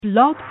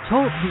Blog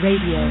Talk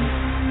Radio.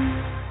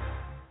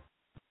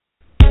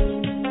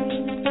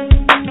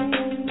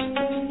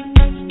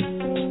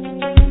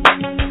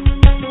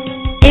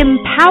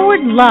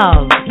 Empowered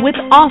Love with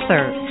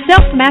author,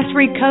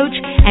 self-mastery coach,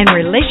 and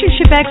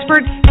relationship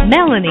expert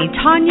Melanie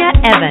Tanya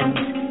Evans.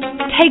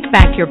 Take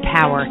back your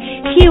power,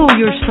 heal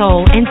your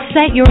soul, and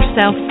set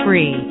yourself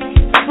free.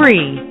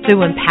 Free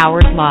through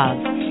Empowered Love.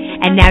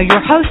 And now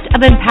your host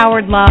of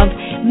Empowered Love,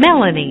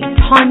 Melanie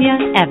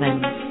Tanya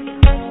Evans.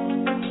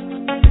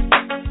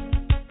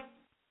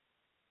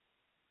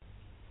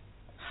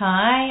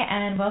 Hi,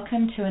 and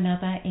welcome to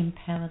another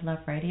Empowered Love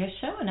radio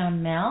show, and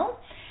I'm Mel.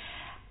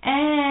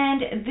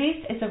 And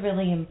this is a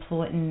really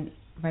important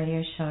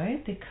radio show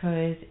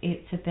because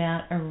it's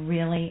about a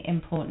really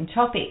important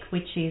topic,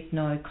 which is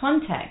no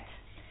contact.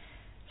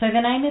 So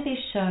the name of this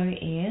show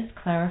is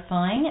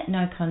Clarifying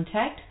No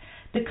Contact,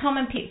 the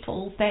common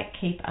pitfalls that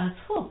keep us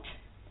hooked.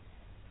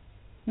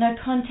 No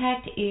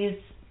contact is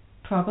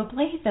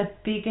probably the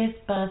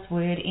biggest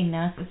buzzword in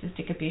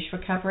narcissistic abuse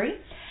recovery.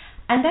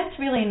 And that's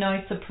really no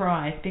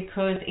surprise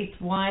because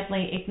it's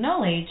widely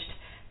acknowledged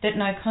that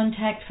no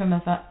contact from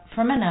a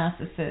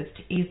narcissist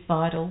is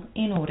vital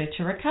in order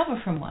to recover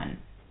from one.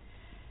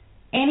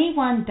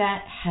 Anyone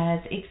that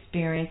has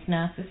experienced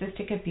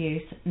narcissistic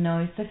abuse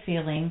knows the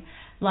feeling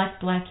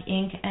like black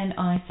ink and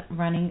ice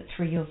running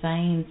through your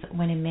veins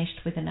when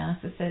enmeshed with a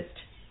narcissist.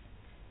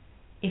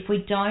 If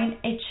we don't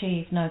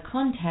achieve no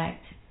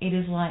contact, it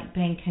is like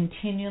being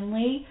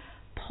continually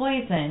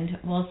poisoned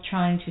whilst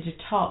trying to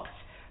detox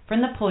from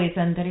the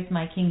poison that is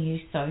making you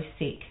so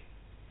sick.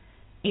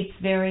 It's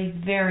very,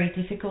 very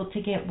difficult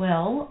to get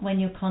well when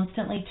you're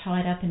constantly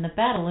tied up in the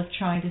battle of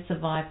trying to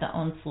survive the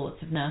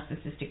onslaughts of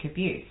narcissistic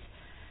abuse.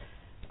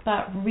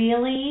 But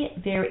really,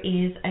 there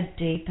is a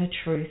deeper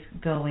truth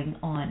going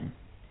on.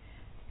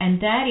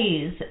 And that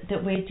is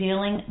that we're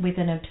dealing with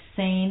an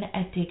obscene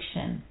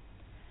addiction.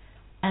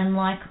 And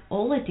like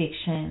all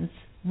addictions,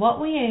 what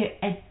we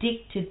are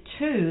addicted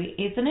to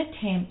is an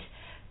attempt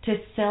to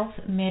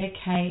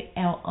self-medicate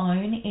our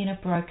own inner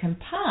broken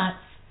parts.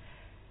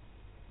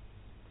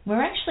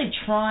 We're actually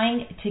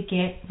trying to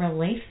get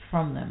relief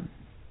from them.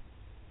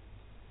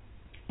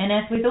 And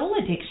as with all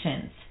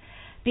addictions,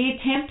 the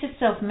attempt to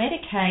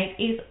self-medicate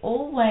is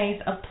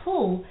always a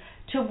pull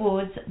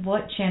towards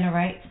what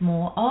generates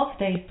more of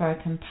these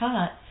broken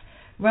parts,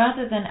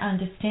 rather than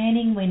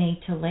understanding we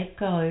need to let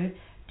go,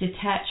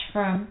 detach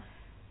from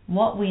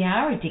what we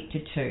are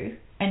addicted to,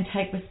 and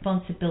take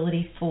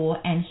responsibility for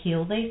and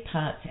heal these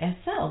parts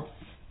ourselves.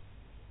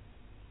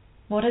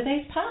 What are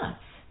these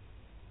parts?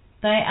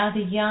 They are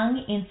the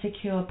young,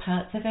 insecure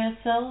parts of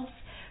ourselves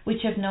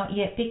which have not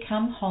yet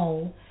become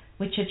whole,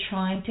 which are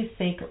trying to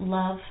seek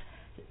love,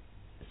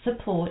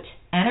 support,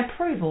 and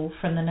approval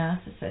from the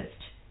narcissist.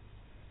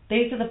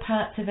 These are the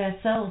parts of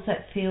ourselves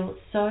that feel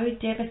so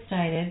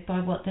devastated by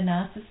what the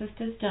narcissist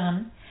has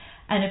done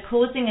and are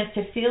causing us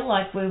to feel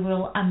like we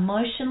will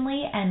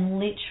emotionally and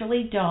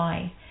literally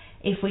die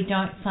if we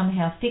don't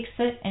somehow fix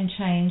it and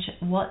change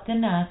what the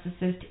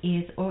narcissist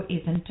is or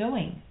isn't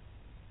doing.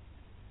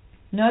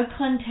 No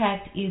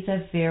contact is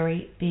a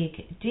very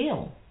big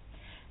deal,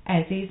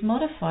 as is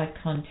modified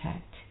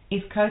contact,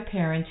 if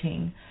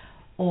co-parenting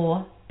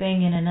or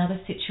being in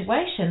another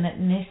situation that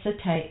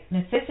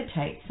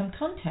necessitates some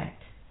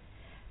contact.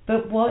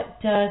 But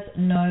what does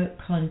no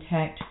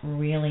contact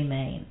really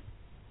mean?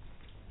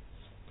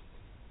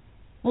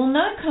 Well,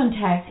 no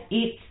contact,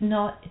 it's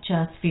not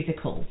just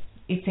physical.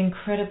 It's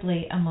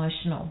incredibly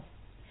emotional.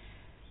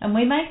 And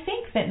we may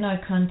think that no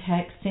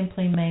contact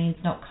simply means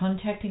not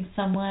contacting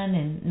someone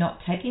and not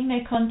taking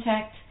their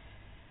contact.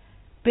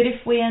 But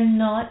if we are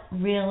not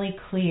really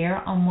clear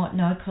on what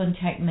no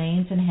contact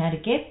means and how to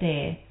get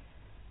there,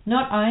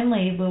 not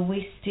only will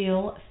we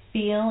still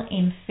feel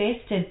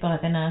infested by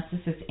the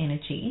narcissist's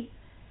energy,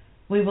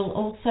 we will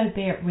also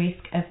be at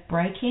risk of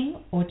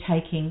breaking or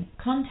taking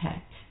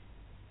contact.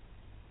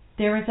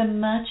 There is a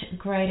much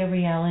greater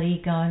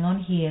reality going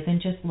on here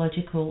than just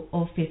logical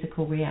or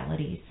physical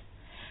realities.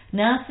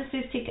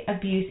 Narcissistic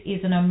abuse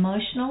is an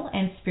emotional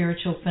and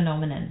spiritual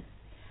phenomenon.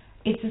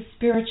 It's a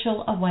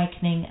spiritual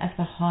awakening of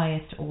the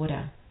highest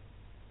order.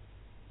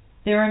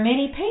 There are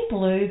many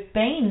people who've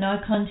been no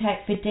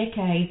contact for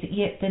decades,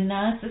 yet the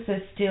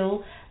narcissist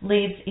still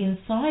lives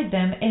inside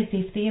them as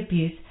if the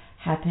abuse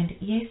happened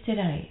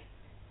yesterday.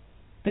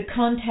 The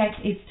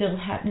contact is still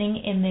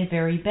happening in their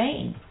very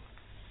being.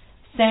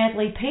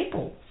 Sadly,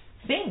 people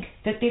think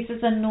that this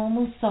is a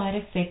normal side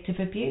effect of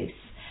abuse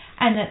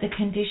and that the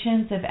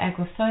conditions of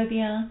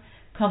agoraphobia,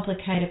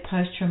 complicated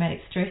post-traumatic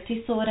stress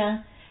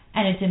disorder,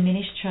 and a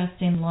diminished trust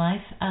in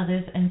life,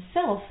 others, and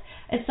self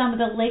are some of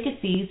the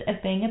legacies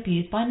of being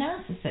abused by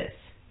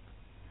narcissists.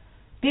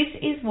 This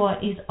is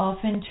what is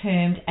often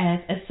termed as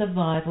a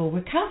survival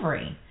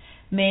recovery,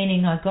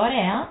 meaning I got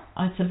out,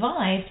 I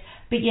survived,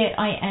 but yet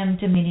I am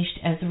diminished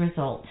as a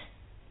result.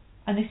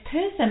 And this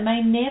person may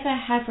never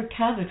have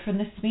recovered from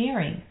the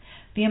smearing,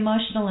 the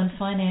emotional and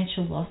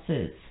financial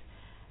losses,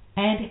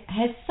 and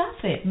has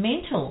suffered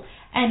mental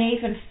and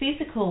even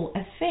physical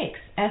effects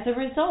as a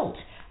result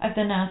of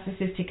the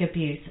narcissistic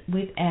abuse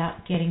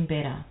without getting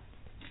better.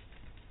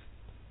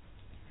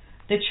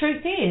 The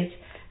truth is,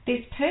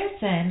 this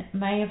person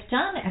may have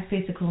done a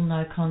physical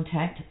no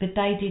contact, but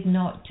they did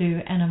not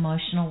do an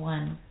emotional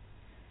one.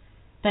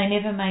 They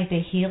never made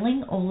their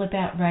healing all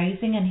about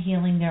raising and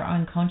healing their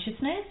own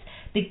consciousness,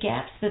 the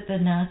gaps that the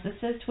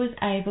narcissist was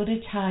able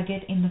to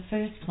target in the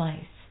first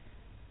place.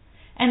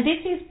 And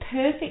this is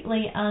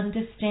perfectly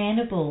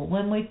understandable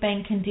when we've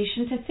been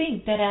conditioned to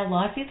think that our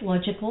life is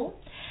logical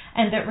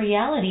and that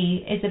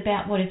reality is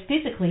about what is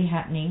physically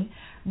happening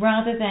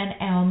rather than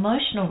our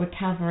emotional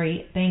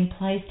recovery being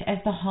placed as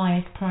the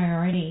highest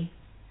priority.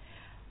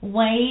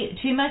 Way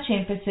too much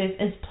emphasis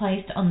is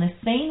placed on the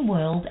seen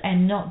world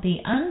and not the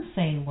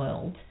unseen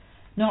world,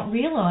 not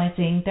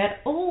realizing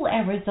that all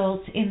our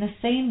results in the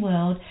seen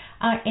world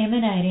are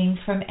emanating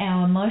from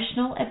our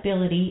emotional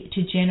ability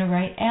to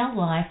generate our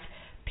life,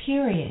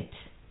 period.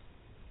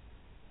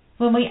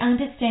 When we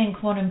understand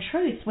quantum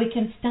truths, we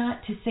can start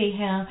to see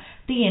how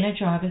the inner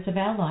drivers of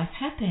our life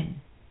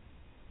happen.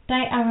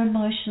 They are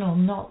emotional,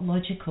 not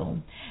logical,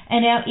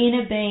 and our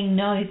inner being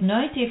knows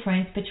no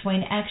difference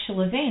between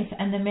actual events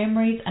and the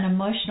memories and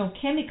emotional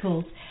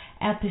chemicals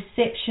our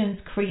perceptions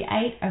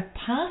create of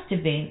past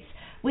events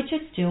which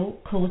are still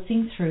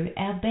coursing through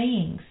our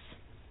beings.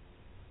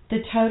 The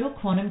total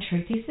quantum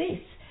truth is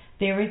this: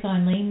 there is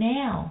only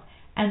now,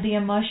 and the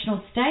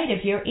emotional state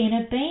of your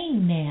inner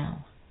being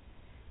now.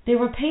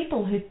 There are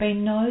people who've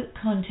been no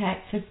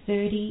contact for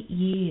 30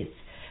 years,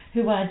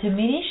 who are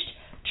diminished,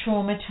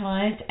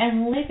 traumatized,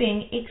 and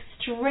living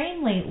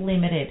extremely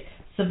limited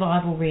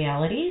survival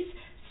realities,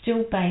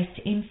 still based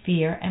in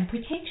fear and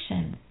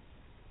protection.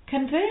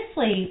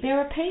 Conversely, there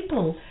are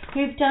people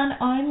who've done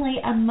only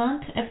a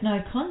month of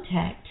no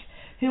contact,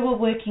 who are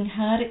working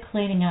hard at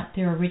cleaning up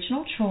their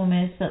original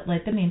traumas that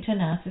led them into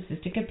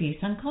narcissistic abuse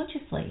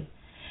unconsciously.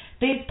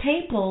 These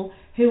people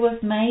who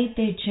have made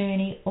their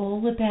journey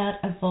all about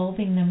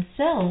evolving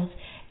themselves,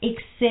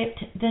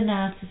 except the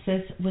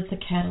narcissist was the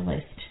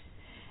catalyst,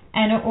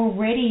 and are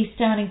already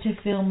starting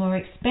to feel more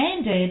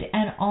expanded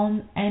and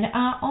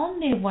are on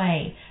their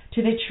way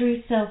to their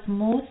true self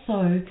more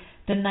so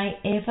than they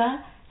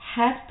ever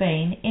have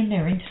been in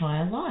their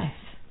entire life.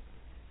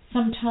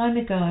 Some time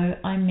ago,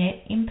 I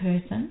met in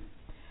person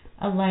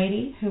a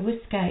lady who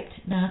escaped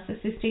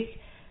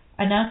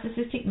a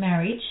narcissistic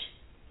marriage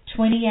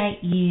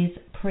 28 years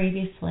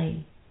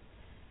previously.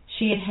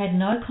 She had had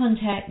no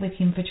contact with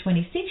him for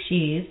 26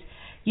 years,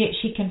 yet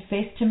she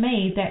confessed to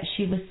me that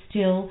she was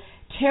still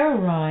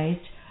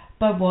terrorized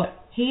by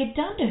what he had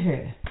done to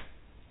her.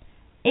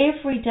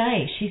 Every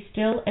day she's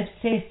still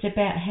obsessed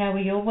about how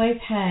he always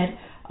had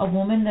a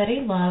woman that he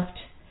loved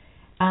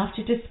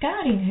after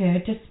discarding her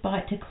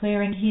despite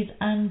declaring his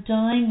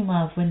undying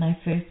love when they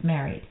first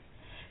married.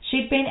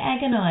 She'd been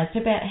agonized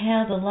about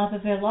how the love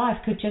of her life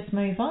could just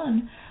move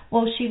on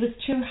while she was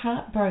too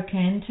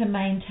heartbroken to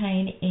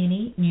maintain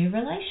any new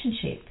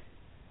relationship.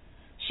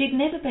 She'd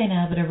never been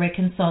able to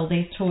reconcile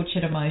these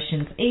tortured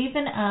emotions,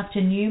 even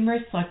after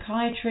numerous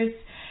psychiatrists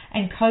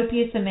and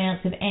copious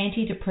amounts of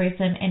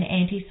antidepressant and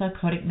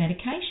antipsychotic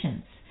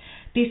medications.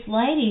 This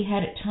lady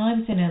had at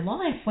times in her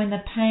life, when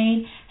the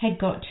pain had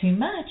got too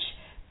much,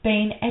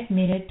 been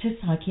admitted to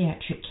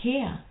psychiatric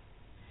care.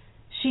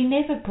 She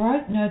never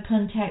broke no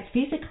contact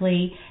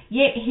physically,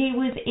 yet he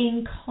was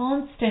in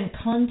constant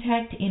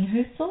contact in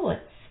her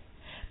thoughts.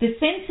 The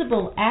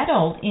sensible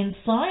adult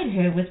inside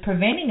her was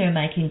preventing her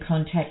making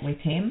contact with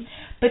him,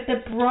 but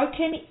the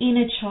broken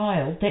inner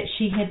child that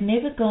she had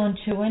never gone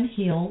to and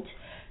healed,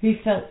 who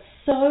felt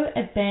so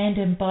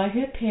abandoned by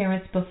her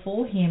parents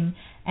before him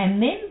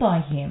and then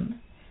by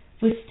him,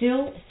 was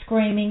still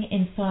screaming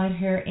inside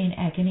her in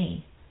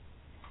agony.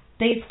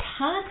 These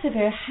parts of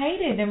her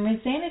hated and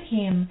resented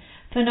him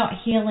for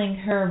not healing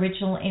her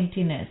original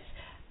emptiness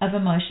of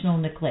emotional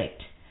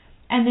neglect,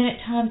 and then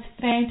at times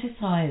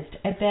fantasized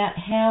about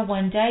how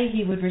one day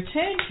he would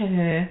return to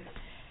her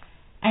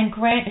and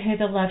grant her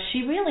the love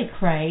she really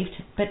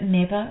craved but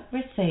never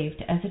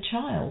received as a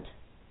child.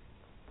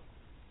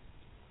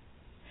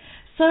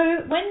 So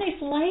when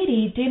this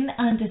lady didn't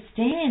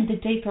understand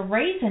the deeper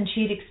reason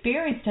she'd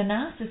experienced a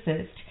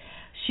narcissist,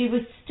 she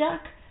was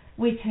stuck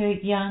with her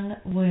young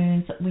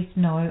wounds with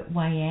no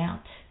way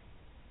out,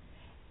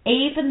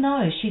 even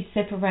though she'd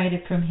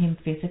separated from him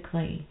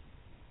physically.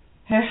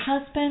 Her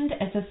husband,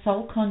 as a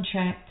sole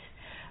contract,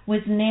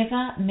 was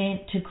never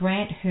meant to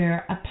grant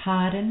her a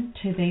pardon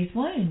to these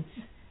wounds.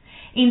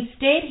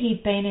 Instead,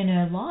 he'd been in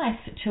her life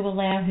to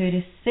allow her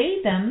to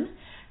see them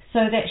so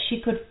that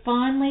she could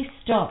finally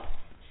stop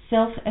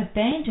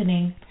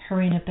self-abandoning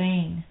her inner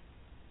being.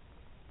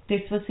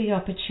 This was the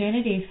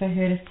opportunity for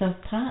her to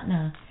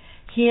self-partner,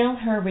 heal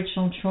her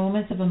original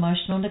traumas of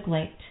emotional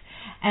neglect,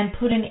 and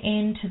put an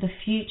end to the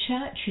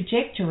future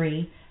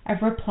trajectory of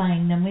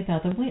replaying them with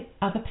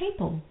other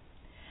people,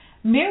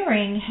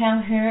 mirroring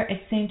how her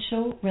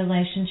essential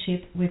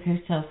relationship with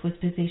herself was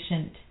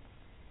positioned.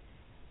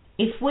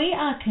 If we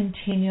are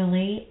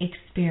continually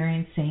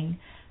experiencing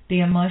the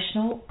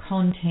emotional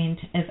content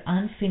of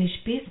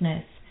unfinished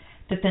business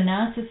that the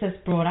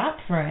narcissist brought up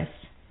for us,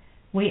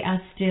 we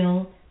are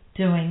still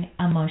doing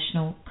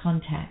emotional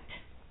contact.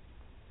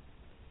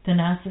 The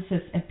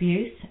narcissist's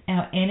abuse,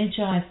 our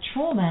energized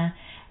trauma,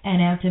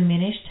 and our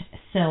diminished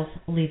self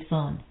lives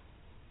on.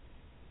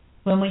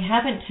 When we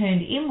haven't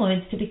turned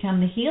inwards to become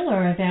the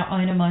healer of our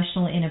own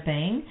emotional inner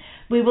being,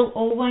 we will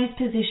always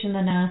position the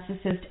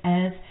narcissist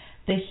as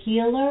the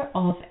healer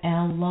of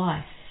our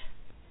life.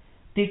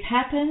 This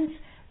happens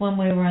when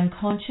we were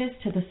unconscious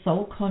to the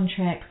soul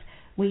contracts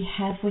we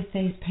have with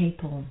these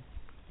people.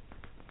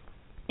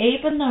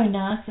 Even though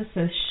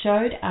narcissists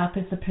showed up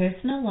as the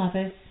person who loves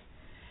us,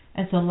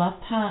 as a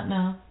love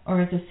partner,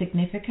 or as a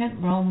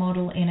significant role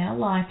model in our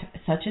life,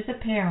 such as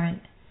a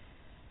parent,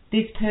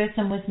 this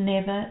person was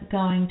never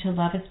going to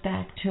love us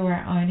back to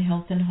our own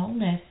health and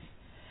wholeness.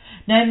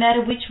 No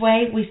matter which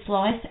way we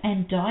slice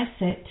and dice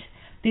it,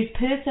 this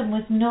person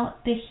was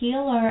not the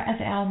healer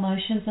of our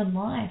emotions and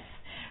life.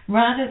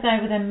 Rather, they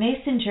were the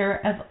messenger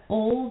of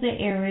all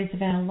the areas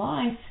of our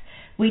life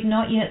we'd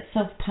not yet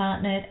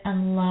self-partnered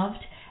and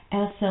loved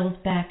ourselves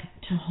back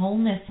to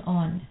wholeness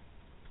on.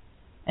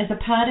 As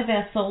a part of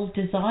our soul's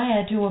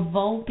desire to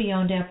evolve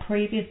beyond our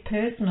previous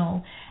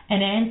personal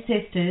and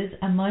ancestors'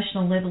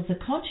 emotional levels of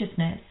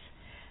consciousness,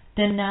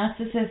 the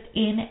narcissist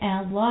in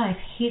our life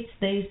hits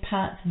these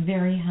parts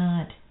very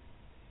hard.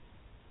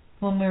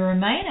 When we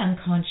remain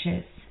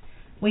unconscious,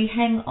 we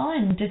hang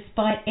on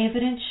despite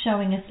evidence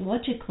showing us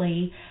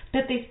logically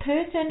that this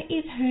person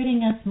is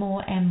hurting us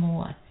more and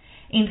more.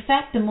 In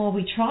fact, the more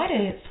we try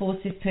to force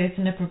this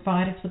person to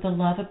provide us with the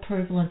love,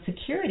 approval, and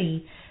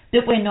security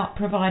that we're not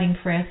providing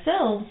for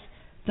ourselves,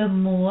 the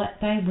more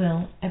they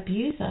will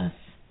abuse us.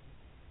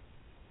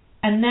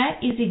 And that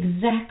is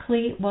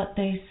exactly what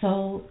these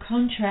soul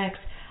contracts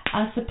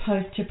are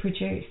supposed to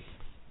produce.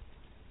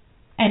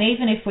 And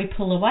even if we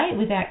pull away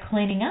without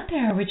cleaning up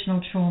our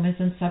original traumas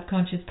and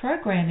subconscious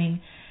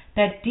programming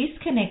that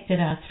disconnected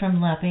us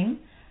from loving,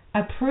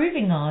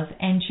 approving of,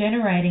 and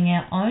generating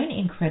our own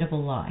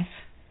incredible life,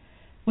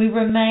 we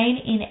remain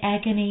in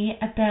agony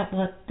about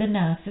what the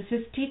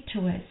narcissist did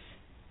to us.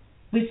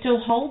 We still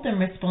hold them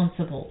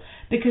responsible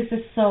because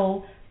the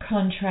soul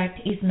contract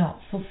is not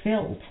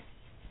fulfilled,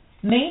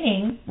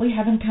 meaning we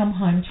haven't come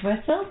home to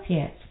ourselves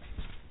yet.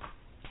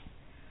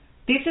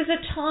 This is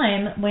a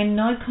time when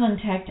no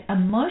contact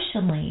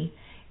emotionally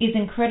is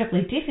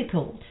incredibly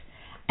difficult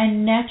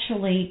and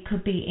naturally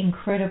could be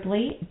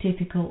incredibly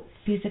difficult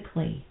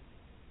physically.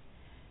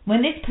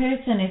 When this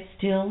person is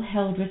still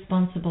held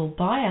responsible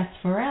by us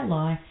for our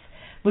life,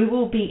 we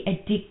will be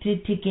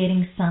addicted to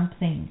getting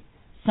something,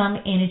 some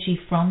energy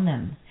from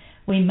them.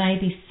 We may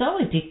be so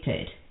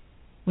addicted,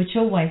 which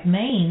always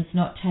means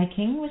not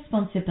taking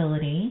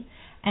responsibility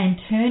and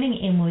turning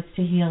inwards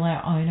to heal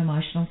our own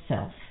emotional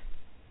self,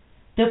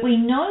 that we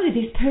know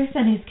this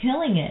person is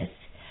killing us,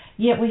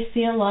 yet we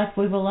feel like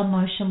we will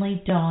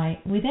emotionally die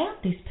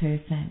without this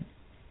person.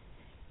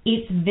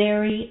 It's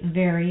very,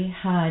 very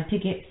hard to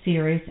get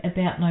serious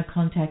about no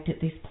contact at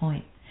this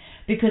point,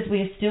 because we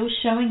are still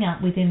showing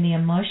up within the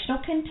emotional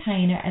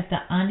container of the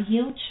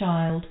unhealed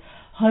child,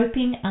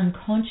 hoping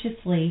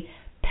unconsciously,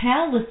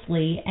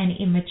 powerlessly, and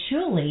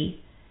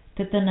immaturely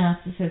that the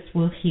narcissist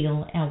will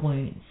heal our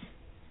wounds.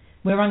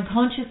 We're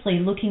unconsciously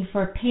looking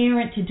for a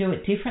parent to do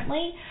it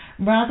differently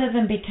rather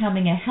than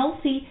becoming a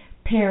healthy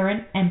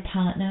parent and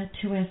partner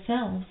to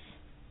ourselves.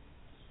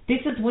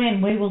 This is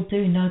when we will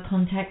do no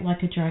contact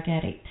like a drug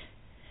addict.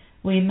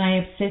 We may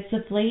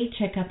obsessively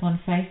check up on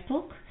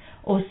Facebook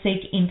or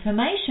seek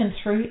information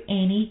through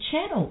any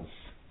channels.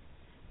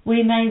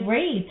 We may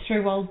read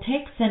through old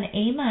texts and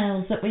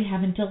emails that we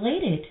haven't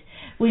deleted.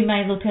 We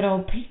may look at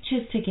old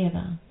pictures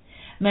together.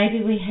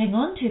 Maybe we hang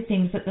on to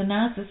things that the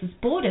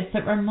narcissist bought us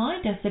that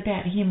remind us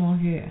about him or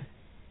her.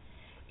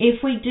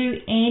 If we do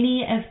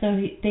any of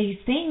these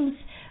things,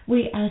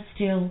 we are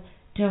still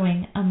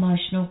doing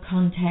emotional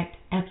contact,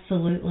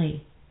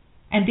 absolutely.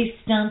 And this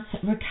stunts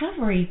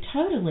recovery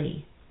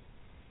totally.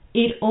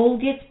 It all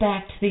gets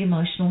back to the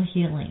emotional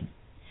healing.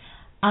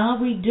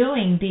 Are we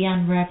doing the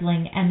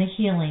unraveling and the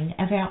healing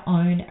of our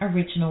own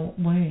original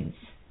wounds?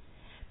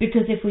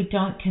 Because if we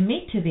don't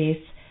commit to this,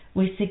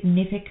 we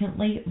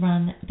significantly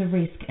run the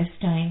risk of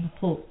staying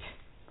hooked.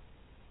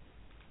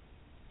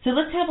 So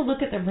let's have a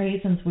look at the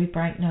reasons we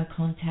break no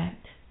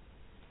contact.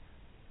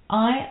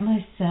 I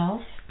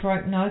myself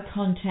broke no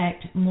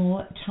contact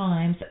more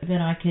times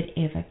than I could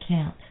ever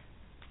count.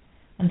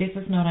 And this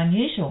is not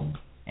unusual.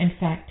 In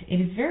fact, it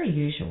is very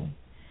usual.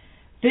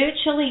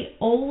 Virtually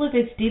all of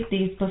us did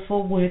this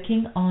before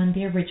working on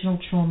the original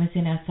traumas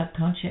in our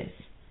subconscious.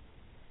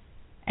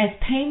 As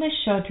Pema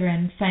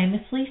Chodron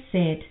famously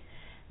said,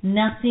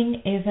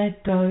 nothing ever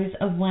goes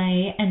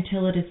away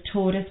until it has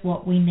taught us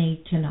what we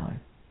need to know.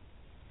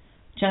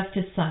 Just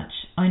as such,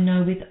 I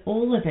know with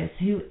all of us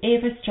who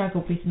ever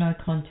struggled with no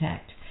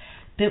contact,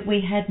 that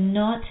we had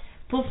not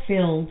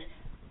fulfilled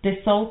the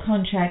soul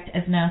contract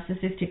of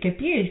narcissistic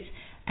abuse,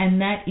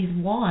 and that is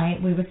why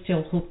we were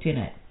still hooked in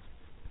it.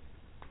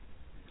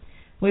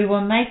 We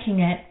were making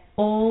it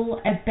all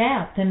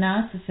about the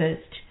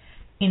narcissist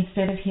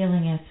instead of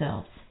healing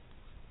ourselves.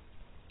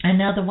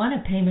 Another one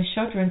of Pema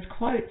Chodron's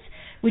quotes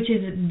which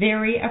is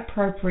very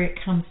appropriate,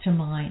 comes to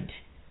mind.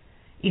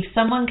 If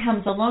someone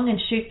comes along and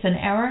shoots an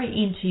arrow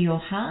into your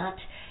heart,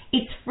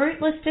 it's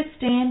fruitless to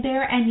stand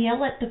there and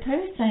yell at the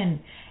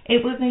person.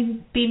 It would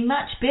be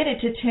much better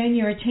to turn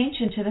your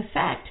attention to the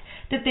fact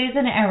that there's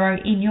an arrow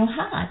in your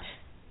heart.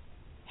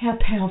 How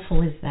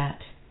powerful is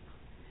that?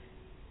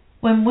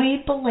 When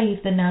we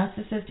believe the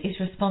narcissist is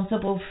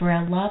responsible for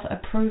our love,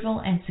 approval,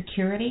 and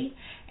security,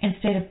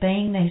 instead of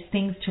being those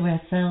things to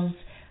ourselves,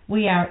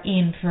 we are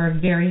in for a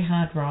very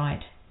hard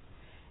ride.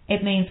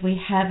 It means we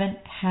haven't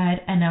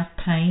had enough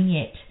pain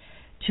yet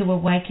to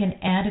awaken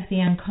out of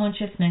the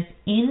unconsciousness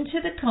into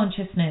the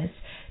consciousness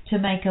to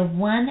make a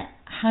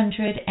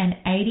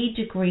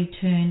 180-degree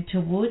turn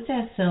towards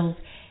ourselves,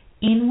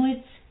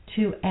 inwards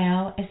to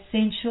our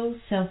essential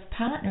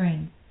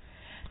self-partnering.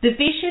 The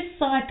vicious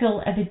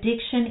cycle of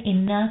addiction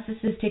in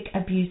narcissistic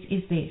abuse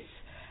is this: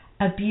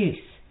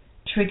 abuse,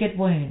 triggered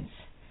wounds,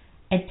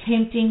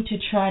 attempting to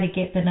try to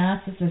get the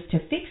narcissist to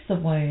fix the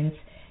wounds,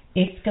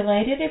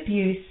 escalated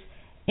abuse,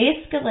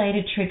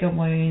 escalated trigger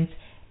wounds,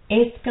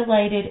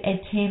 escalated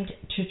attempt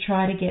to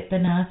try to get the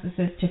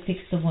narcissist to fix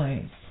the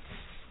wounds.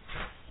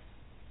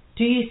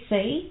 Do you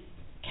see?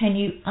 Can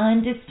you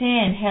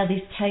understand how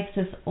this takes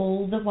us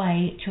all the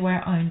way to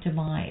our own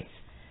demise?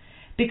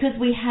 Because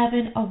we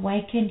haven't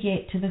awakened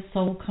yet to the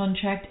soul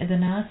contract of the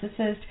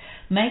narcissist,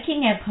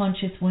 making our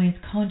conscious wounds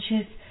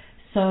conscious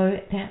so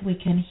that we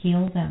can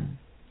heal them.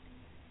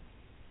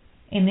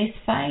 In this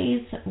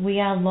phase, we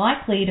are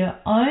likely to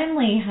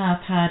only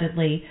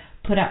half-heartedly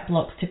put up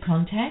blocks to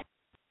contact,